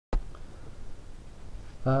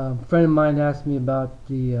A friend of mine asked me about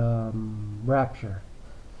the rapture.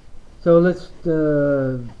 So let's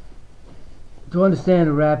to understand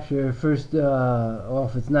the rapture first.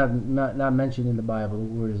 Off, it's not mentioned in the Bible. The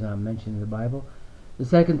word is not mentioned in the Bible. The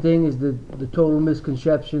second thing is the total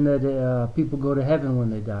misconception that people go to heaven when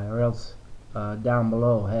they die, or else down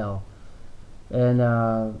below, hell.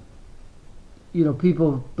 And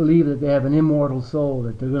people believe that they have an immortal soul,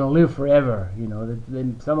 that they're going to live forever.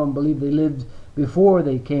 Some of them believe they lived before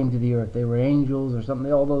they came to the earth. They were angels or something,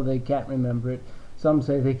 although they can't remember it. Some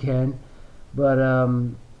say they can, but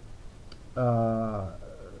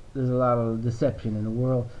there's a lot of deception in the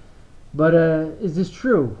world. But is this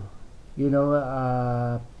true?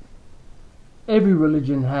 Every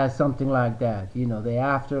religion has something like that. The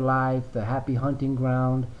afterlife, the happy hunting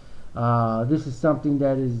ground. This is something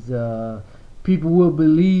that is people will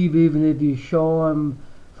believe even if you show them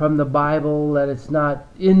from the Bible that it's not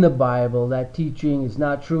in the Bible. That teaching is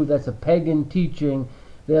not true. That's a pagan teaching.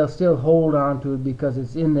 They'll still hold on to it because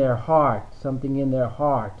it's in their heart, something in their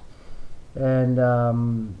heart. And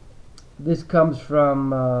this comes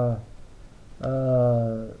from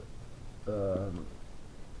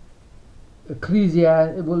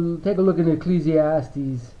Ecclesiastes. We'll take a look in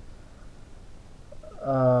Ecclesiastes,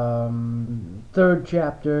 3rd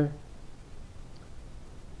chapter.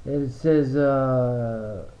 It says,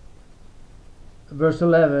 verse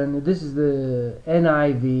 11, this is the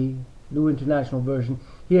NIV, New International Version.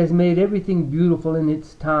 He has made everything beautiful in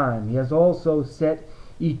its time. He has also set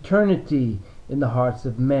eternity in the hearts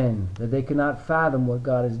of men, that they cannot fathom what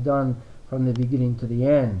God has done from the beginning to the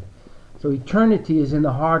end. So eternity is in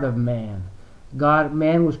the heart of man.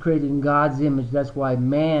 Man was created in God's image. That's why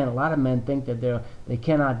a lot of men think that they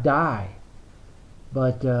cannot die.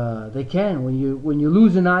 But they can. When you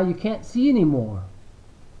lose an eye, you can't see anymore.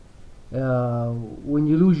 When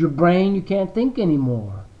you lose your brain, you can't think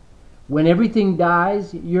anymore. When everything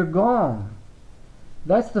dies, you're gone.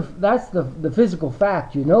 That's the physical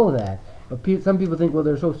fact. You know that. But some people think, well,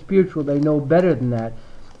 they're so spiritual, they know better than that.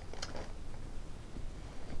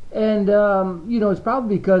 And it's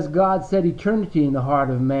probably because God set eternity in the heart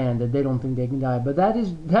of man that they don't think they can die. But that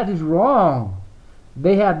is wrong.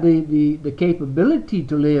 They have the capability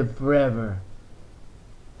to live forever.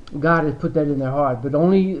 God has put that in their heart, but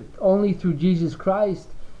only through Jesus Christ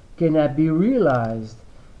can that be realized,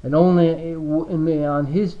 and only on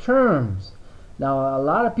His terms. Now, a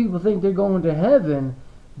lot of people think they're going to heaven,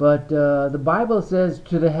 but the Bible says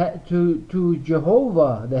to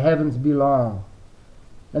Jehovah the heavens belong,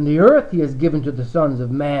 and the earth He has given to the sons of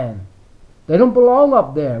man. They don't belong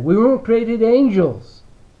up there. We weren't created angels.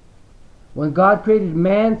 When God created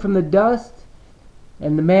man from the dust,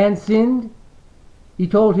 and the man sinned, He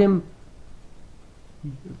told him,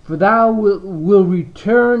 "For thou will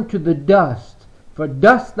return to the dust, for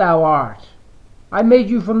dust thou art. I made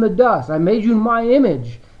you from the dust. I made you in my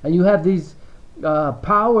image." And you have these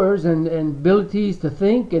powers and abilities to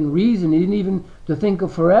think and reason, even to think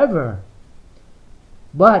of forever.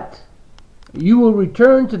 But you will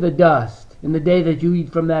return to the dust in the day that you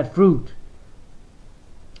eat from that fruit.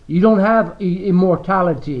 You don't have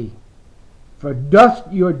immortality. For dust,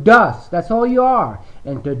 you're dust. That's all you are.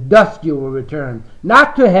 And to dust you will return.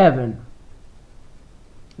 Not to heaven.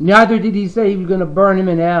 Neither did He say He was going to burn him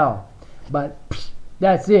in hell. But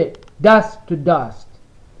that's it. Dust to dust.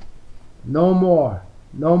 No more.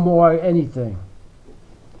 No more anything.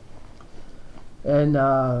 And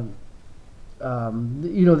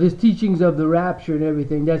these teachings of the rapture and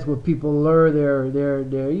everything, that's what people lure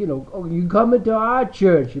oh, you come into our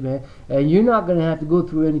church, man, and you're not going to have to go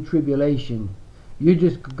through any tribulation.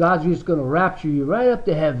 God's just going to rapture you right up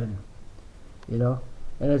to heaven, and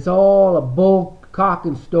it's all a bull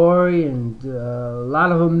cocking story, and a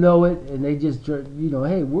lot of them know it, and they just,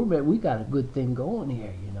 hey, we got a good thing going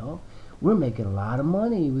here, we're making a lot of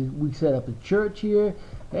money. We set up a church here.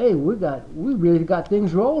 Hey, we really got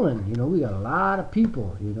things rolling. We got a lot of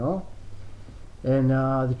people. And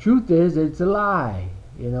the truth is, it's a lie.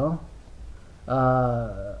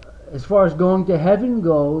 As far as going to heaven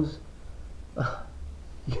goes,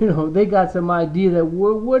 they got some idea that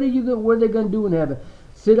what are they going to do in heaven?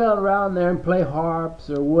 Sit out around there and play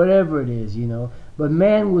harps or whatever it is. But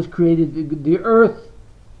man was created. The earth.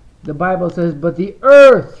 The Bible says, but the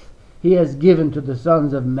earth He has given to the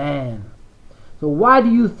sons of man. So why do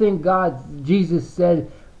you think Jesus said,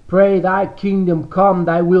 "Pray thy kingdom come,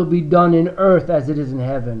 thy will be done in earth as it is in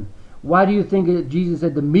heaven"? Why do you think that Jesus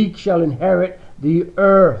said, "The meek shall inherit the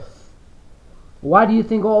earth"? Why do you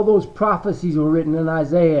think all those prophecies were written in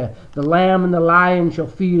Isaiah? The lamb and the lion shall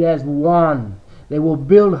feed as one. They will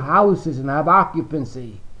build houses and have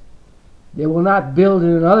occupancy. They will not build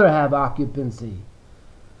and another have occupancy.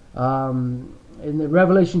 In the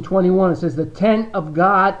Revelation 21, it says, the tent of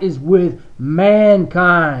God is with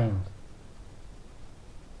mankind.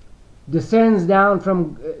 Descends down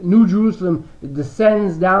from New Jerusalem,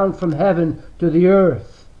 descends down from heaven to the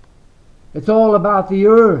earth. It's all about the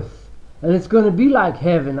earth. And it's going to be like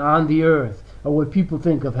heaven on the earth, or what people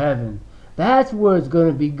think of heaven. That's where it's going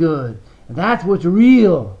to be good. And that's what's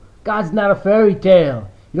real. God's not a fairy tale.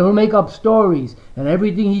 He don't make up stories. And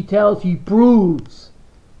everything he tells, he proves.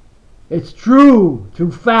 It's true,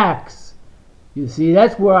 through facts. You see,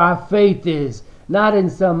 that's where our faith is, not in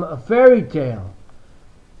some fairy tale.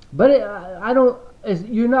 But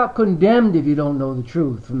you're not condemned if you don't know the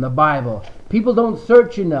truth from the Bible. People don't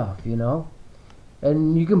search enough, you know.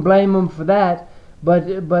 And you can blame them for that. But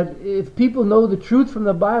if people know the truth from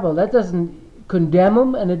the Bible, that doesn't condemn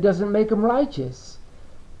them and it doesn't make them righteous.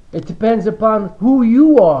 It depends upon who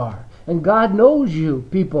you are. And God knows you,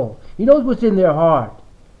 people. He knows what's in their heart.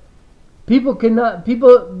 There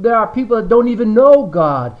are people that don't even know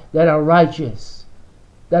God that are righteous,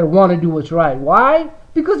 that want to do what's right. Why?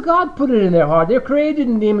 Because God put it in their heart. They're created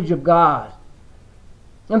in the image of God.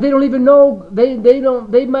 And they don't even know, they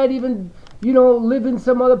might even, live in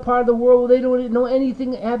some other part of the world where they don't know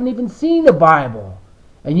anything, haven't even seen the Bible.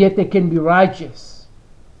 And yet they can be righteous.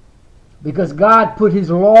 Because God put his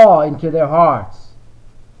law into their hearts.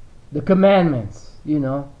 The commandments,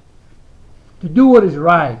 to do what is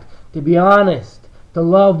right. To be honest, to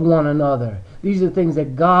love one another. These are things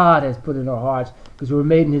that God has put in our hearts because we're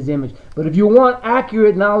made in his image. But if you want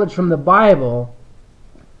accurate knowledge from the Bible,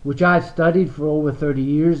 which I've studied for over 30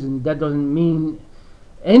 years, and that doesn't mean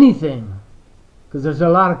anything because there's a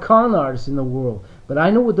lot of con artists in the world. But I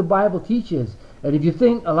know what the Bible teaches. And if you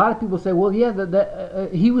think, a lot of people say, well, yeah,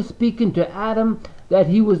 he was speaking to Adam that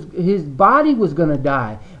his body was going to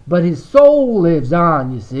die, but his soul lives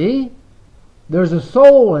on, you see. There's a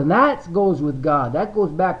soul, and that goes with God. That goes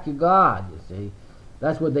back to God, you see.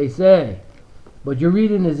 That's what they say. But you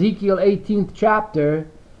read in Ezekiel 18th chapter,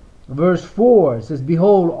 verse 4, it says,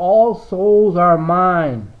 behold, all souls are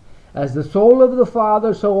mine. As the soul of the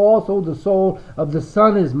Father, so also the soul of the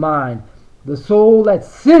Son is mine. The soul that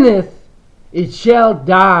sinneth, it shall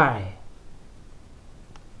die.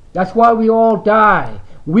 That's why we all die.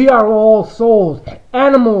 We are all souls.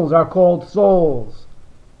 Animals are called souls.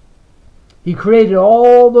 He created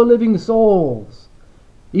all the living souls.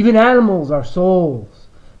 Even animals are souls.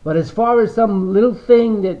 But as far as some little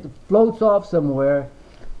thing that floats off somewhere,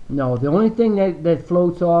 no, the only thing that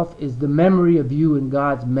floats off is the memory of you in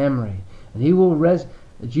God's memory. And he will rest.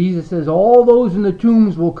 Jesus says all those in the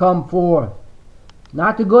tombs will come forth.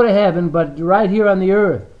 Not to go to heaven, but right here on the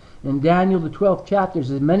earth. In Daniel the 12th chapter it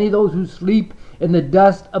says, many of those who sleep in the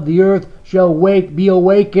dust of the earth shall be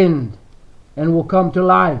awakened and will come to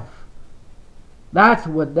life. That's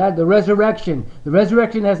what the resurrection. The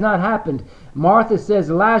resurrection has not happened. Martha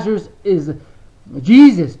says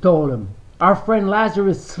Jesus told him, our friend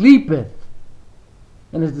Lazarus sleepeth.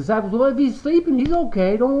 And his disciples, well, if he's sleeping, he's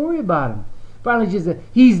okay. Don't worry about him. Finally, Jesus said,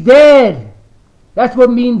 he's dead. That's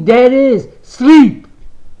what mean dead is. Sleep.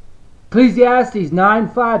 Ecclesiastes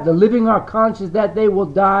 9:5, the living are conscious that they will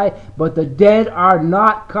die, but the dead are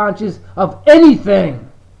not conscious of anything.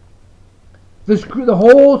 The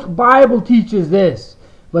whole Bible teaches this.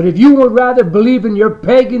 But if you would rather believe in your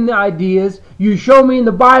pagan ideas, you show me in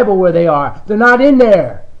the Bible where they are. They're not in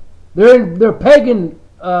there. They're in their pagan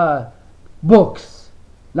books,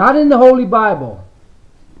 not in the Holy Bible.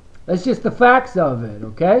 That's just the facts of it,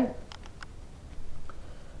 okay?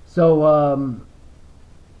 So,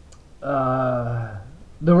 the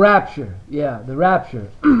rapture. Yeah, the rapture.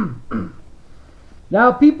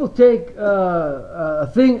 Now, people take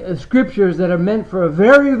scriptures that are meant for a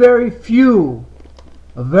very, very few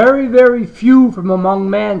from among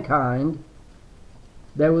mankind,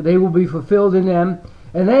 that they will be fulfilled in them,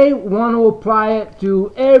 and they want to apply it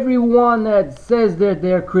to everyone that says that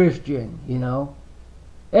they're Christian,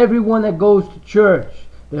 everyone that goes to church.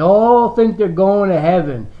 They all think they're going to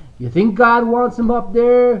heaven. You think God wants them up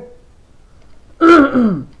there?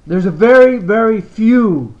 There's a very, very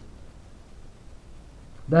few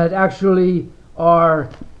that actually are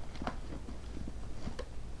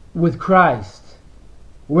with Christ,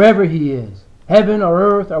 wherever he is, heaven or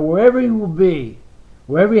earth or wherever he will be,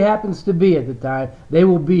 wherever he happens to be at the time, they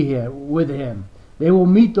will be here with him. They will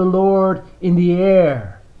meet the Lord in the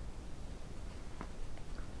air.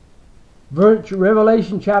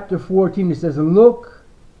 Revelation chapter 14, it says, look,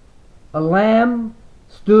 a lamb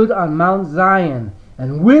stood on Mount Zion,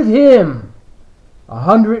 and with him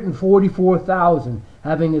 144,000,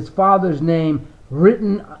 having his father's name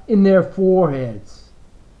written in their foreheads.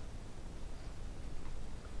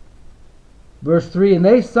 Verse 3, and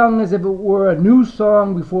they sung as if it were a new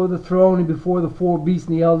song before the throne and before the four beasts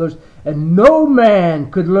and the elders, and no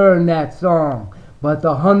man could learn that song but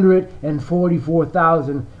the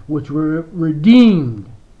 144,000 which were redeemed,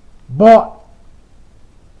 bought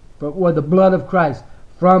with the blood of Christ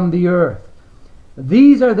from the earth.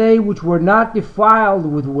 These are they which were not defiled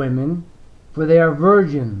with women, for they are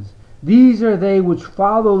virgins. These are they which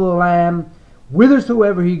follow the Lamb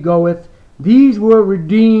whithersoever he goeth. These were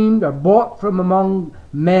redeemed, or bought from among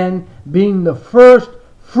men, being the first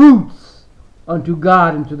fruits unto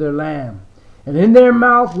God and to their Lamb. And in their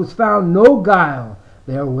mouth was found no guile.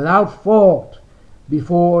 They are without fault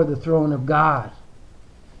before the throne of God.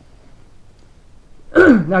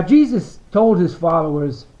 Now Jesus told his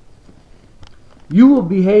followers, you will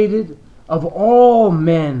be hated of all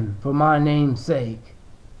men for my name's sake.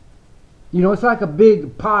 You know, it's like a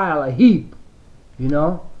big pile, a heap, you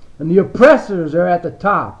know. And the oppressors are at the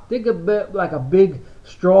top. Think of it like a big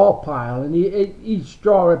straw pile, and each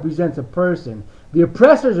straw represents a person. The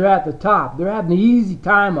oppressors are at the top. They're having the easy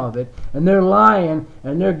time of it, and they're lying,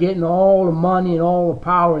 and they're getting all the money and all the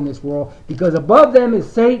power in this world, because above them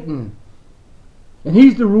is Satan, and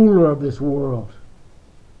he's the ruler of this world.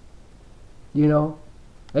 You know?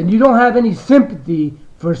 And you don't have any sympathy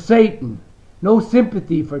for Satan. No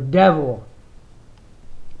sympathy for devil.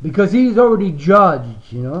 Because he's already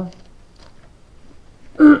judged, you know.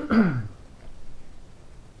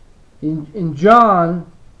 in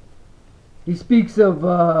John, he speaks of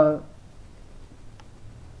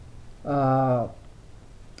the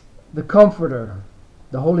Comforter,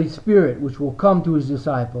 the Holy Spirit, which will come to his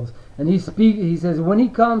disciples. And he says, when he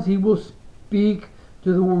comes, he will speak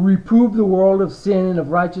reprove the world of sin and of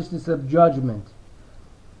righteousness, of judgment.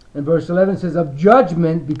 And verse 11 says, of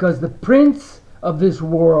judgment, because the prince of this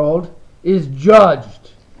world is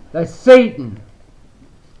judged. That's Satan.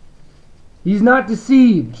 He's not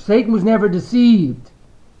deceived. Satan was never deceived.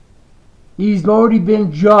 He's already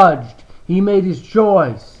been judged. He made his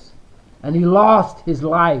choice. And he lost his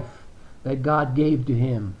life that God gave to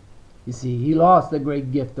him. You see, he lost the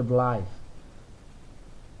great gift of life.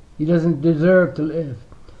 He doesn't deserve to live.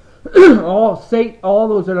 All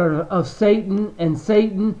those that are of Satan, and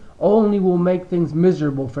Satan only will make things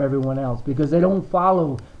miserable for everyone else, because they don't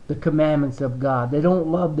follow the commandments of God. They don't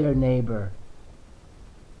love their neighbor.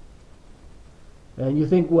 And you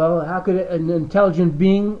think, well, how could an intelligent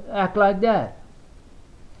being act like that?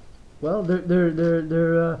 Well,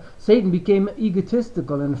 Satan became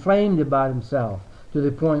egotistical and inflamed about himself to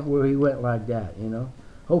the point where he went like that, you know.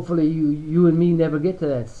 Hopefully you and me never get to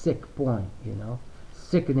that sick point, you know.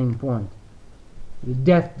 Sickening point. The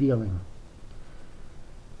death dealing.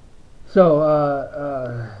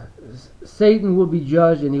 So Satan will be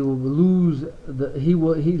judged, and he will lose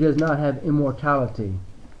he does not have immortality.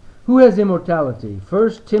 Who has immortality?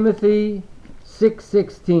 1 Timothy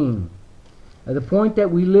 6:16. At the point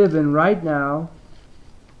that we live in right now,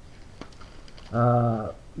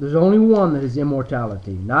 there's only one that has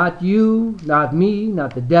immortality. Not you, not me,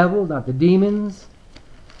 not the devil, not the demons.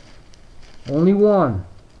 Only one.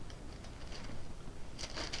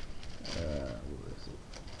 Where is it?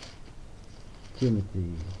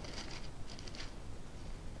 Timothy.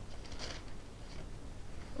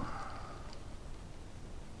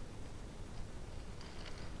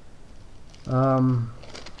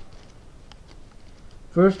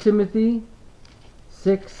 First Timothy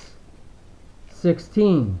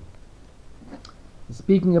 6:16.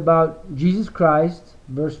 Speaking about Jesus Christ,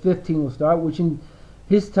 verse 15 will start, which in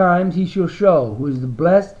his times he shall show, who is the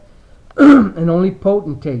blessed and only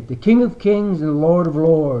potentate, the King of kings and Lord of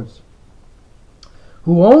lords,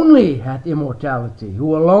 who only hath immortality,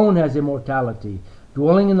 who alone has immortality,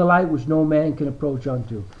 dwelling in the light which no man can approach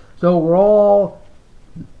unto. So we're all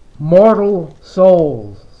mortal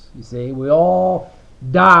souls, you see. We all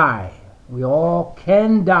die. We all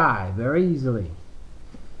can die very easily.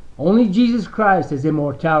 Only Jesus Christ has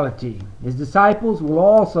immortality. His disciples will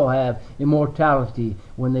also have immortality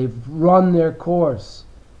when they've run their course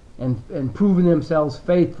and proven themselves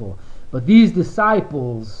faithful. But these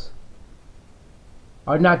disciples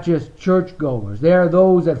are not just churchgoers. They are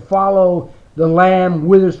those that follow the Lamb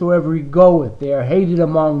whithersoever he goeth. They are hated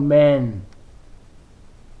among men.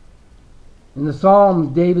 In the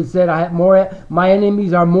Psalms, David said, my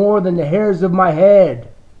enemies are more than the hairs of my head.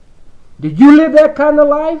 Did you live that kind of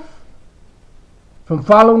life? From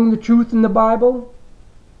following the truth in the Bible?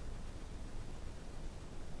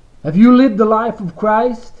 Have you lived the life of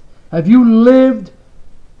Christ? Have you lived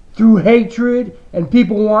through hatred and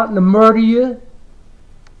people wanting to murder you?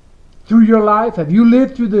 through your life? Have you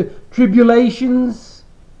lived through the tribulations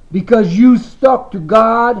because you stuck to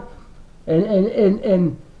God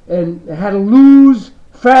and had to lose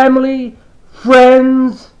family,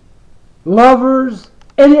 friends, lovers,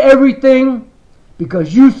 and everything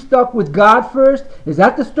because you stuck with God first? Is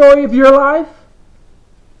that the story of your life?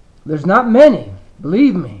 There's not many,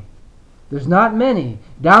 believe me. There's not many.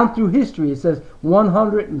 Down through history it says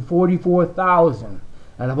 144,000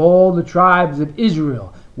 out of all the tribes of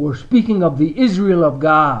Israel. We're speaking of the Israel of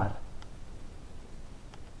God.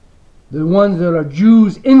 The ones that are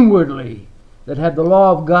Jews inwardly, that have the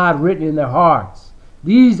law of God written in their hearts.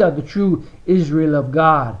 These are the true Israel of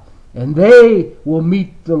God. And they will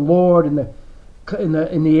meet the Lord in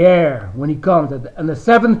the air when He comes. And the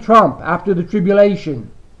seventh trump after the tribulation,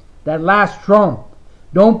 that last trump.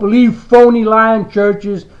 Don't believe phony lying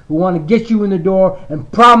churches who want to get you in the door and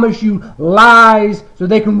promise you lies so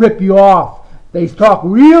they can rip you off. They talk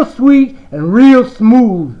real sweet and real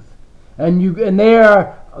smooth. And they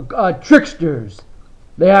are tricksters.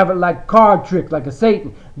 They have it like card tricks, like a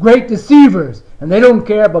Satan. Great deceivers. And they don't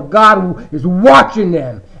care, but God is watching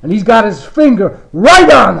them. And He's got His finger right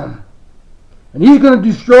on them. And He's going to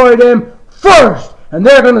destroy them first. And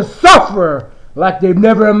they're going to suffer like they've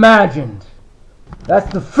never imagined. That's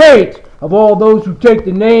the fate of all those who take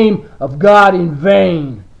the name of God in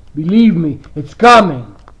vain. Believe me, it's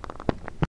coming.